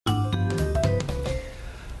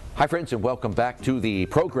Hi friends, and welcome back to the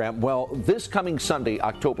program. Well, this coming Sunday,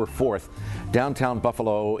 October 4th, downtown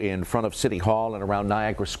Buffalo in front of City Hall and around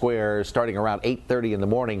Niagara Square, starting around 8:30 in the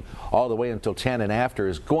morning all the way until 10 and after,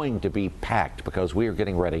 is going to be packed because we are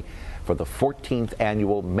getting ready for the 14th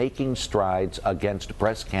annual Making Strides Against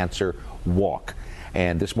Breast Cancer Walk.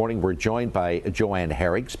 And this morning we're joined by JoAnn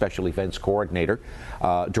Harig, Special Events Coordinator,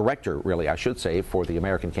 Director, really, I should say, for the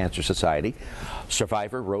American Cancer Society,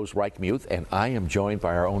 survivor Rose Reichmuth, and I am joined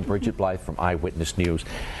by our own Bridget Blythe from Eyewitness News.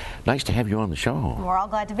 Nice to have you on the show. We're all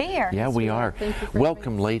glad to be here. Yeah, we are.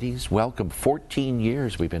 Welcome, ladies. Welcome. 14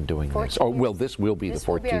 years we've been doing this. Oh, well, this will be the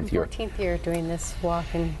 14th year. 14th year doing this walk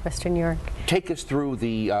in Western New York. Take us through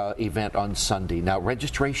the event on Sunday. Now,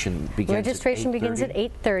 registration begins at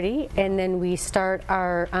 8:30, and then we start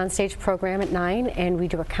our onstage program at 9, and we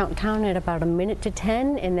do a countdown at about a minute to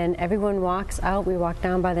 10, and then everyone walks out. We walk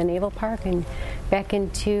down by the Naval Park and back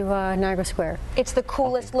into Niagara Square. It's the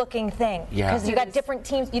coolest looking thing because you got different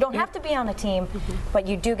teams. You don't have to be on a team, but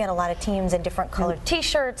you do get a lot of teams and different colored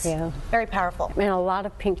T-shirts. Yeah. Very powerful. And a lot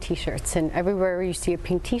of pink T-shirts, and everywhere you see a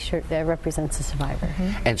pink T-shirt, that represents a survivor.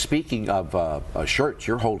 And speaking of shirts,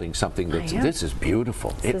 you're holding something that's, this is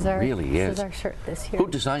beautiful. It really is. This is our shirt this year. Who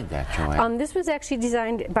designed that, JoAnn? This was actually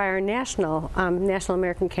designed by our National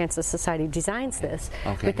American Cancer Society designs this.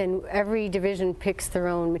 Okay. But then every division picks their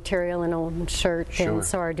own material and own shirt. Sure. And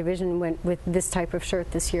so our division went with this type of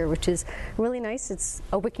shirt this year, which is really nice. It's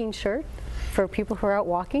a wicking shirt for people who are out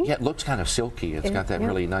walking. Yeah, it looks kind of silky. It's got that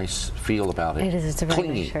really nice feel about it. It is. It's a very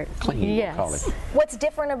nice shirt. Clingy, yes. we'll call it. What's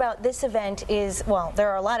different about this event is, well, there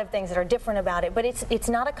are a lot of things that are different about it, but it's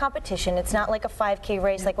not a competition. It's not like a 5K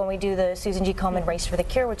race like when we do the Susan G. Komen Race for the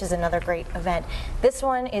Cure, which is another great event. This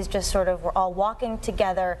one is just sort of, we're all walking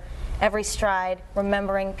together, every stride,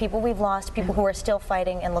 remembering people we've lost, people who are still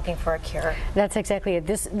fighting and looking for a cure. That's exactly it.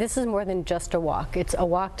 This is more than just a walk. It's a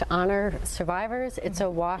walk to honor survivors. It's a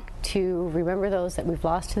walk to remember those that we've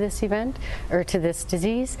lost to this event or to this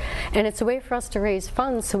disease. And it's a way for us to raise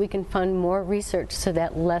funds so we can fund more research so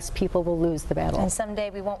that less people will lose the battle. And someday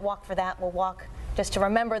we won't walk for that. We'll walk just to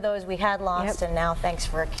remember those we had lost, and now thanks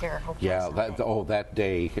for a cure. Yeah, that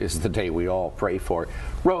day is the day we all pray for.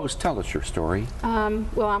 Rose, tell us your story.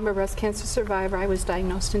 Well, I'm a breast cancer survivor. I was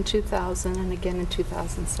diagnosed in 2000 and again in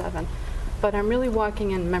 2007. But I'm really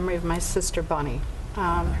walking in memory of my sister Bunny.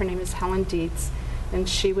 Her name is Helen Dietz, and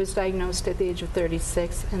she was diagnosed at the age of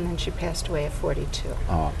 36, and then she passed away at 42.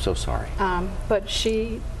 Oh, I'm so sorry. But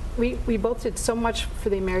we both did so much for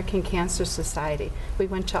the American Cancer Society. We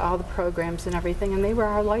went to all the programs and everything, and they were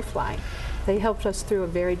our lifeline. They helped us through a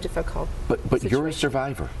very difficult But you're a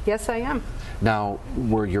survivor. Yes, I am. Now,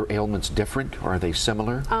 were your ailments different, or are they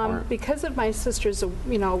similar? Because of my sister's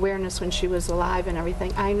awareness when she was alive and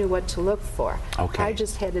everything, I knew what to look for. Okay. I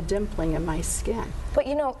just had a dimpling in my skin. But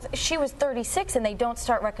you know, she was 36 and they don't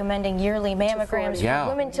start recommending yearly mammograms for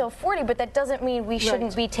women till 40, but that doesn't mean we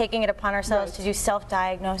shouldn't be taking it upon ourselves to do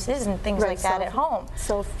self-diagnosis and things like that at home.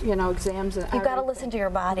 Exams and You've got to listen to your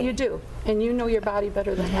body. You do. And you know your body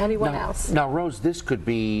better than anyone else. Now, Rose, this could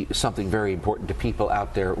be something very important to people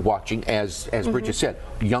out there watching, as Bridget said,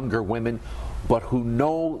 younger women, but who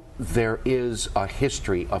know there is a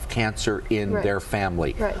history of cancer in their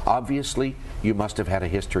family. Obviously, you must have had a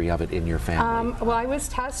history of it in your family. Well, I was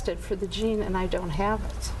tested for the gene and I don't have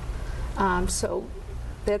it. So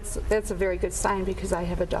that's a very good sign because I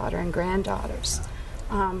have a daughter and granddaughters.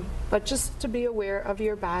 But just to be aware of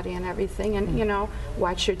your body and everything, and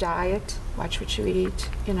watch your diet, watch what you eat,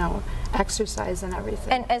 exercise and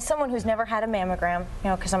everything. And as someone who's never had a mammogram,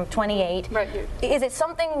 because I'm 28, is it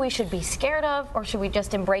something we should be scared of, or should we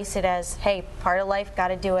just embrace it as, hey, part of life, got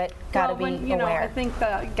to do it, got to be aware? I think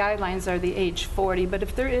the guidelines are the age 40, but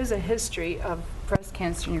if there is a history of breast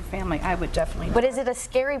cancer in your family, I would definitely. But is it a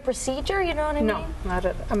scary procedure? You know what I mean? No, not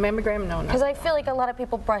a mammogram. No. Because I feel like a lot of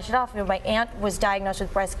people brush it off. My aunt was diagnosed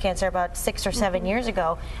with breast cancer about 6 or 7 years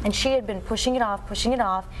ago, and she had been pushing it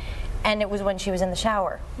off, and it was when she was in the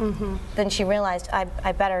shower. Then she realized,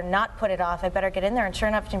 I better not put it off. I better get in there, and sure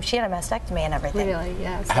enough, she had a mastectomy and everything. Really?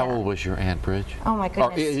 Yes. How old was your Aunt Bridge? Oh my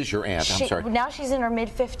goodness. Or is your aunt? I'm sorry. Now she's in her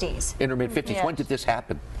mid-50s. In her mid-50s. Yes. When did this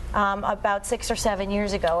happen? About 6 or 7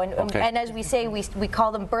 years ago, and as we say, we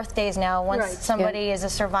call them birthdays now. Once somebody is a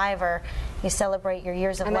survivor, you celebrate your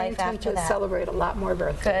years of life after that. I intend to celebrate a lot more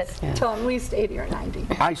birthdays until at least 80 or 90.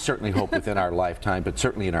 I certainly hope within our lifetime, but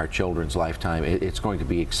certainly in our children's lifetime, it's going to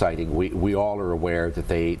be exciting. We all are aware that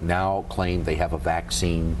they now claim they have a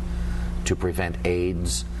vaccine to prevent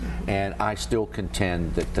AIDS, and I still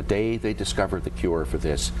contend that the day they discover the cure for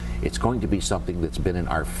this, it's going to be something that's been in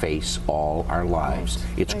our face all our lives.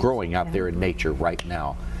 It's growing out there in nature right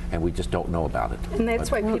now. and we just don't know about it. And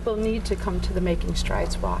that's why people need to come to the Making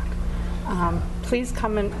Strides Walk. Please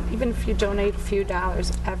come, and even if you donate a few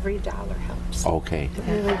dollars, every dollar helps. Okay. It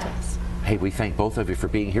really does. Hey, we thank both of you for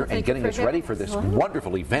being here and getting us ready for this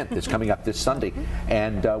wonderful event that's coming up this Sunday.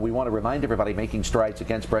 And we want to remind everybody, Making Strides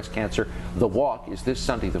Against Breast Cancer, the walk is this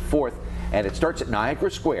Sunday the 4th, and it starts at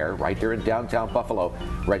Niagara Square right here in downtown Buffalo.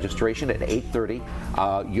 Registration at 8:30.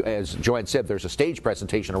 As JoAnn said, there's a stage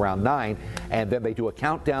presentation around 9, and then they do a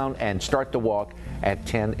countdown and start the walk at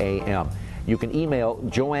 10 a.m. You can email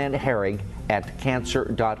JoAnn Harig at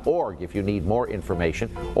cancer.org if you need more information,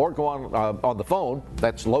 or go on the phone.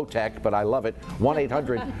 That's low tech, but I love it.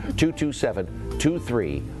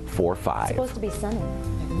 1-800-227-2345. It's supposed to be sunny.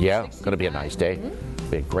 Yeah, going to be a nice day.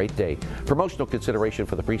 Be a great day. Promotional consideration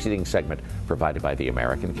for the preceding segment provided by the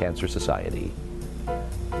American Cancer Society.